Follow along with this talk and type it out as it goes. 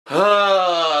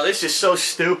Oh, this is so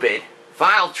stupid.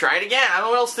 Fine, I'll try it again. I don't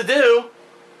know what else to do.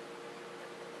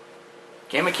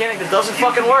 Game mechanic that doesn't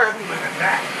fucking work.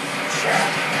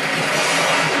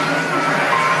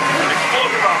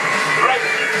 Right,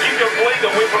 keep your blade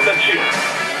away from the shield.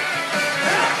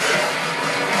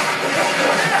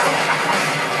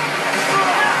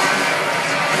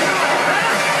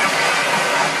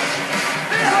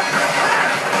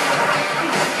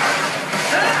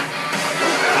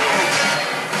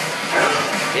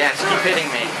 Yes, keep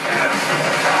hitting me.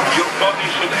 Your body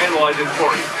should analyze it for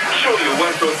you. Show you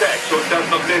when to attack so it does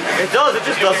not miss it. It does, it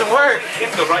just doesn't work. Hit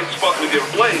the right spot with your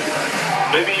blade.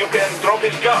 Maybe you can drop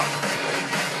his gun.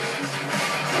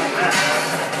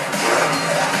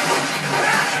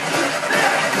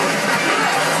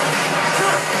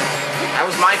 That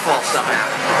was my fault somehow.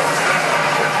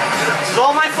 This is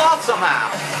all my fault somehow.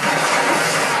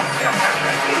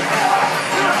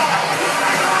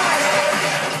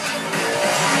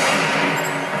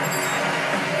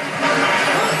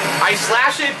 I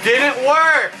slash it didn't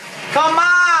work. Come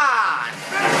on.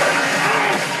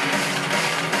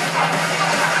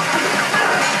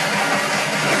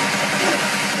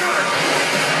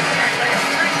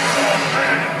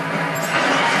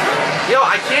 Yo,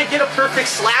 I can't get a perfect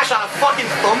slash on a fucking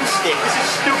thumbstick. This is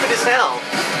stupid as hell.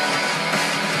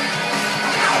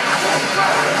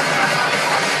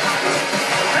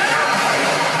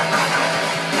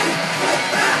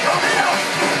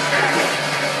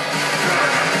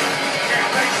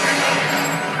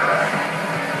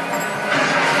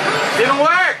 Didn't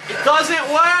work! It doesn't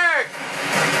work!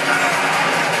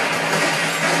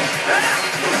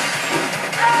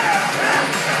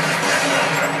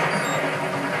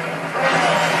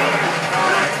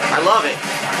 I love it.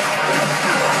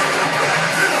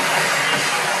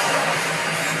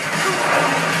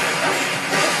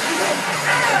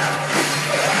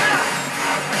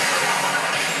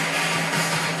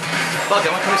 Fuck, I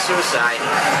want to commit suicide.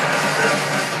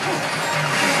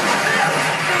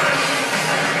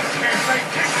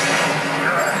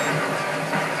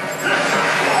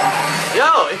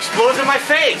 Yo, it explodes in my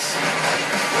face!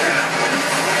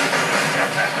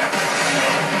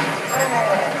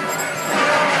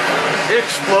 It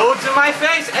explodes in my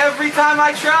face every time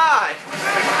I try!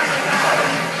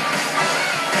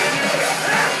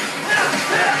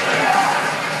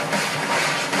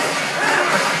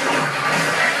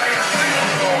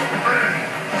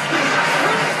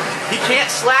 He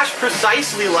can't slash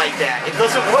precisely like that. It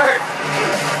doesn't work.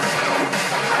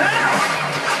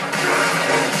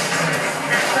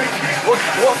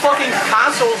 What fucking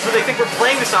consoles do they think we're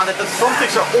playing this on that the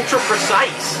thumbsticks are ultra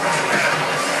precise?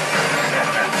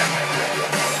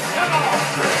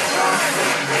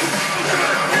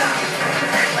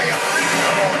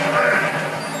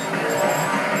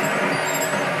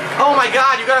 Oh my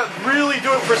god, you gotta really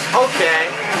do it for... Okay.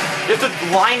 You have to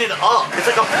line it up. It's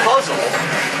like a puzzle.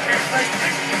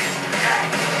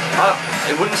 Oh,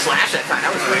 it wouldn't slash that time.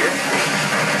 That was weird.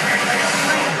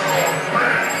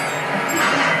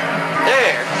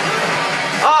 There.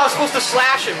 Oh, I was supposed to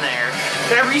slash him there.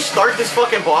 Can I restart this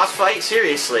fucking boss fight?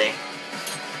 Seriously.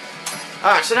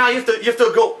 Alright, so now you have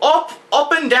to go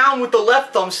up and down with the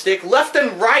left thumbstick, left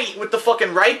and right with the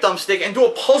fucking right thumbstick, and do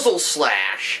a puzzle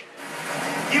slash.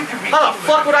 How the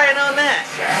fuck would I have known that?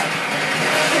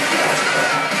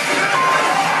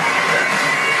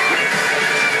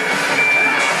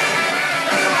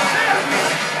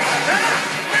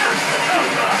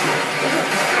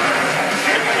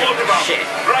 Shit.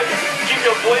 Right, keep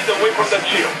your blade away from that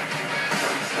shield.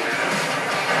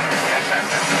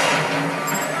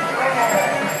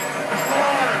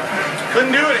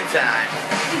 Couldn't do it in time.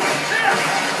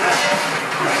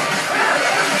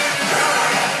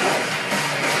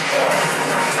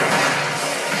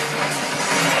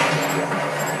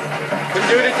 Couldn't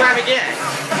do it in time again.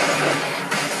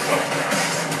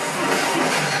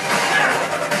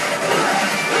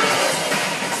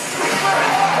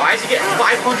 Why is he getting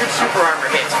 500 super armor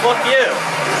hits? Fuck you.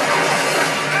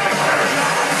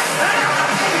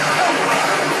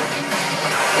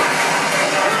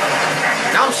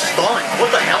 Now I'm stunned.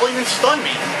 What the hell even stunned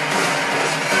me?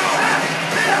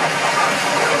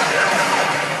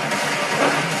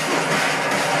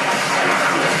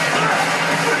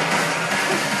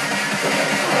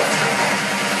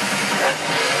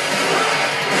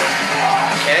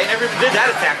 Okay, never even did that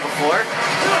attack before.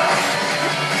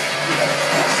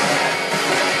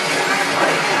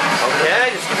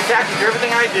 Okay, just keep attacking through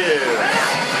everything I do.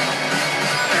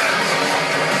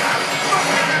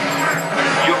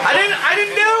 I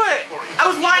didn't do it! I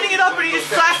was lining it up and he just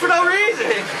flashed for no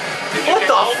reason! What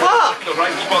the fuck? The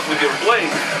right spot with your blade.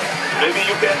 Maybe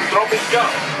you can drop his gun.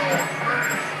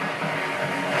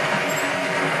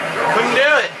 Couldn't do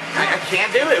it. I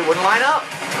can't do it. It wouldn't line up.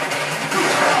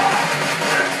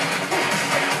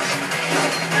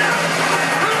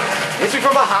 Hits me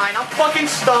from behind. I'm fucking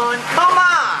stunned. Come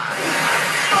on.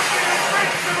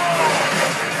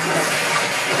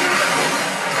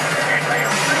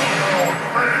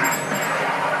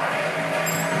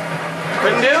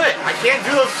 Couldn't do it. I can't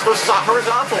do those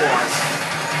horizontal ones.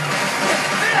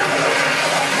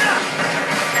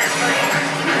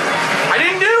 I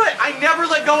didn't do it. I never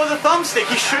let go of the thumbstick.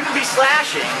 He shouldn't be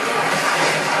slashing.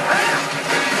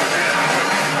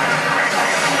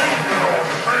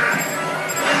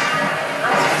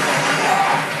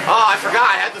 Oh, I forgot.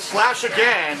 I had to slash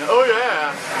again. Oh,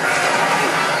 yeah.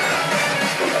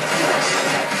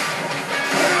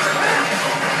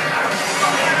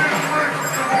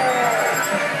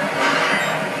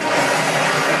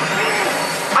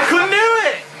 I couldn't do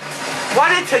it. Why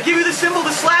did it give you the symbol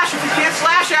to slash if you can't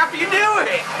slash after you do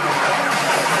it?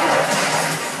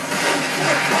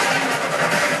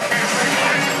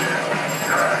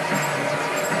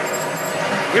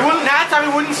 He wouldn't, that time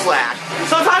he wouldn't slash.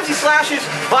 Sometimes he slashes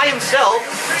by himself.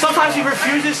 Sometimes he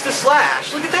refuses to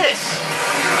slash. Look at this.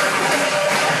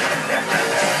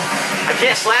 I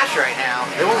can't slash right now.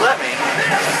 They won't let me.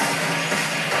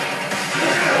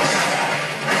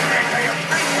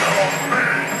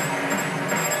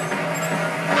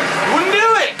 Wouldn't do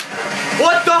it.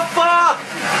 What the fuck?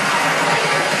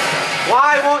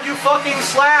 Why won't you fucking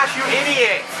slash, you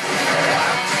idiot?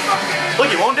 Look,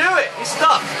 he won't do it. He's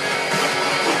stuck.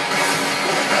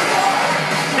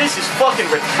 This is fucking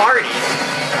retarded.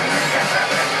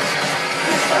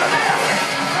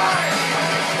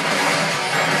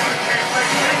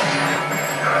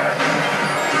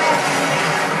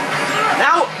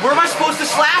 Now, where am I supposed to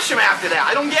slash him after that?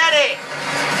 I don't get it.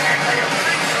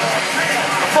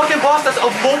 A fucking boss that's a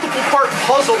multiple part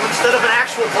puzzle instead of an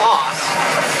actual boss.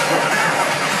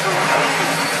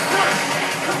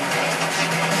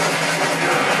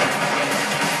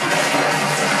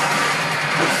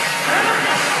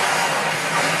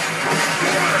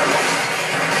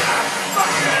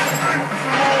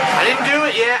 I didn't do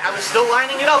it yet. I was still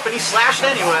lining it up and he slashed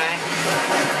anyway.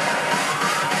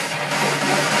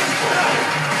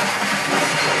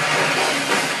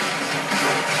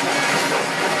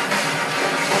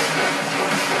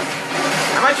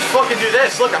 I might just fucking do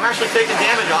this. Look, I'm actually taking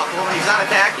damage off of him when he's not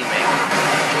attacking me.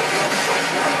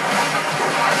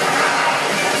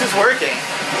 This is working.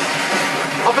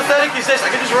 How pathetic is this?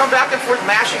 I could just run back and forth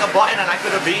mashing a button and I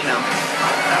could have beaten him.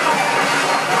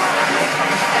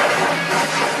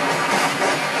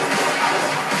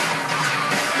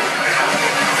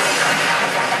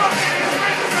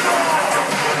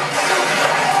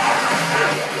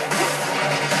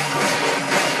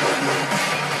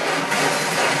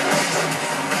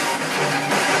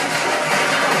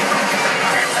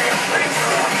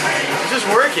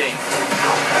 Working.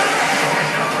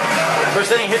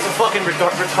 First thing he hits a fucking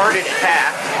retarded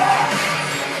attack.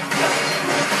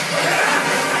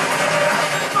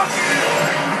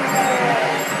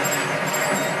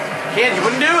 Can't, you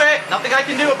wouldn't do it. Nothing I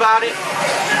can do about it.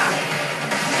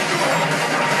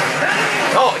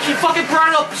 Oh, he fucking brought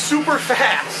it up super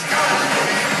fast.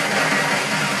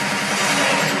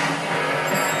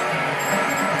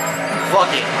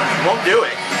 Fuck it. Won't do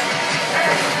it.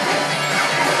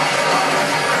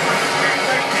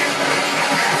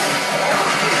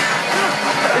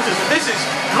 This is,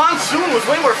 Monsoon was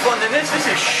way more fun than this. This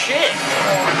is shit.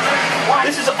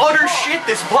 This is utter shit,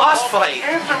 this boss fight.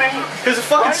 Because the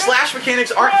fucking slash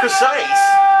mechanics aren't precise.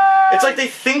 It's like they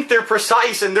think they're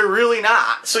precise and they're really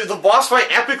not. So the boss fight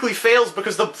epically fails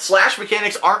because the slash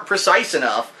mechanics aren't precise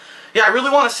enough. Yeah, I really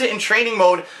want to sit in training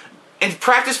mode and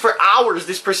practice for hours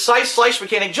this precise slash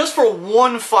mechanic just for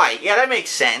one fight. Yeah, that makes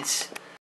sense.